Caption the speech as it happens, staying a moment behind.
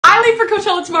leave for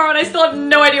Coachella tomorrow and I still have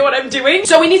no idea what I'm doing.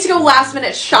 So we need to go last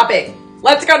minute shopping.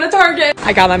 Let's go to Target.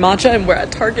 I got my matcha and we're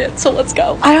at Target, so let's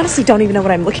go. I honestly don't even know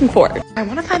what I'm looking for. I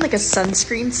want to find like a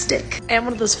sunscreen stick and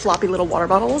one of those floppy little water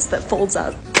bottles that folds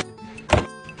up.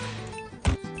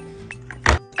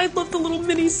 I love the little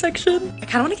mini section. I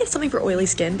kind of want to get something for oily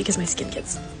skin because my skin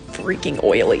gets freaking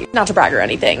oily. Not to brag or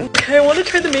anything. Okay, I want to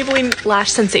try the Maybelline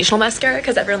Lash Sensational Mascara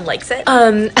because everyone likes it.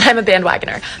 And I'm a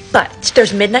bandwagoner. But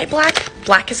there's Midnight Black,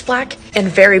 Blackest Black, and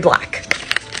Very Black.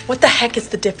 What the heck is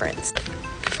the difference?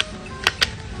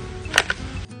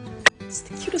 It's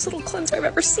the cutest little cleanser I've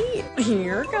ever seen.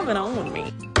 You're coming on with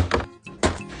me.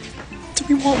 Do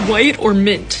we want white or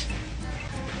mint?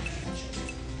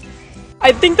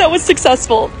 I think that was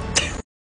successful.